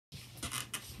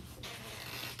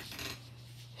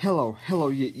Hello,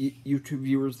 YouTube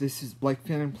viewers. This is Blake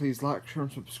Fannin. Please like, share,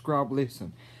 and subscribe.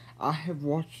 Listen, I have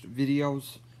watched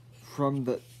videos from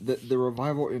the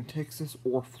revival in Texas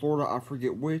or Florida, I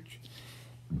forget which,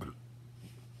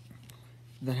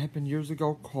 that happened years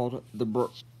ago, called the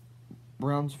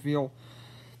Brownsville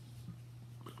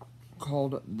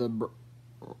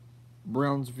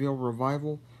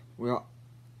revival. Well,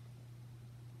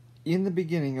 in the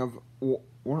beginning of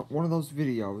one of those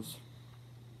videos,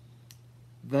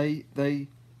 they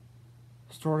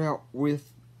start out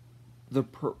with the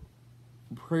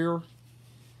prayer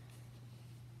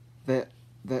that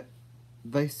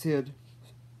they said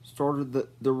started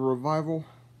the revival,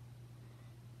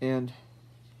 and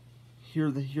here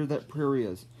that prayer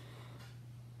is: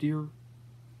 Dear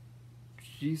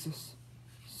Jesus,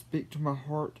 speak to my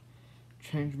heart,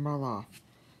 change my life,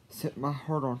 set my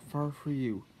heart on fire for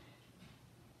you.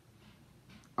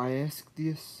 I ask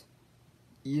this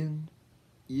in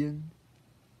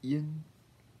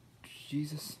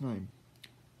Jesus' name.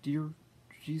 Dear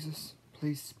Jesus,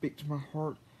 please speak to my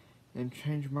heart and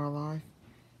change my life.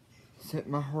 Set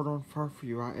my heart on fire for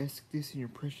you. I ask this in your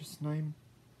precious name,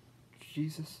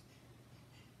 Jesus.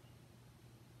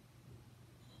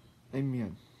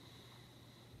 Amen.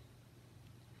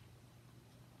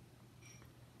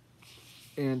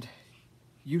 And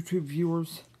YouTube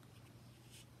viewers,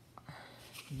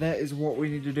 that is what we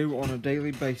need to do on a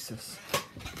daily basis.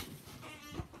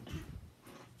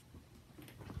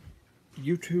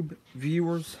 YouTube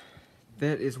viewers,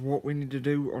 that is what we need to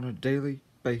do on a daily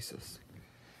basis.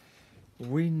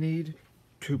 We need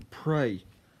to pray.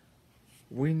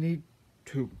 We need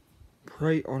to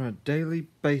pray on a daily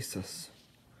basis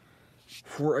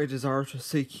for a desire to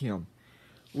seek Him.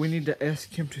 We need to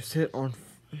ask Him to set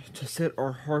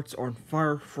our hearts on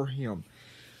fire for Him.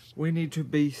 We need to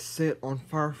be set on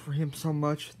fire for Him so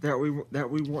much that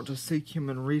we want to seek Him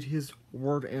and read His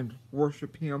Word and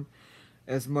worship Him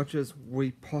as much as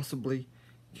we possibly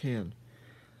can.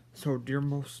 So, dear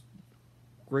most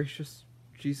gracious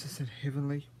Jesus and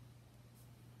Heavenly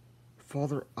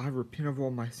Father, I repent of all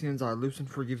my sins. I loose and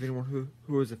forgive anyone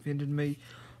who has offended me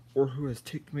or who has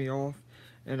ticked me off.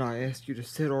 And I ask you to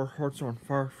set our hearts on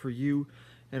fire for you.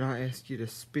 And I ask you to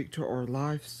speak to our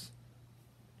lives,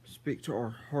 speak to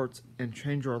our hearts, and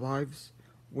change our lives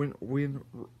when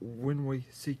we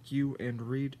seek you and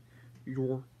read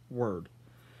your word.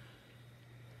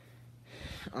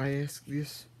 I ask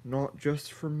this not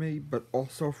just for me, but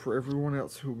also for everyone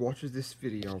else who watches this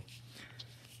video.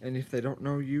 And if they don't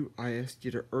know you, I ask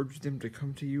you to urge them to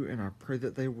come to you, and I pray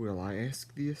that they will. I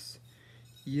ask this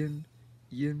in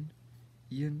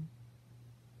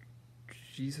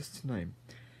Jesus' name.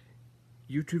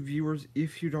 YouTube viewers,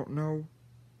 if you don't know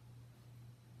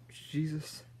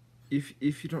Jesus, if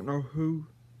you don't know who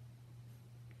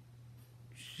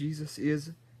Jesus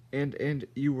is, and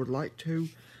you would like to,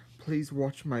 please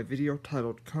watch my video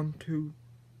titled "Come to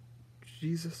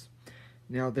Jesus."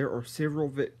 Now, there are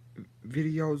several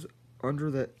videos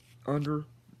under that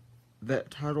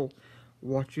title.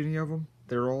 Watch any of them.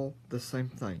 They're all the same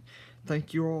thing.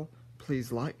 Thank you all.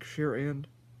 Please like, share, and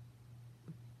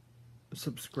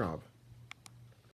subscribe.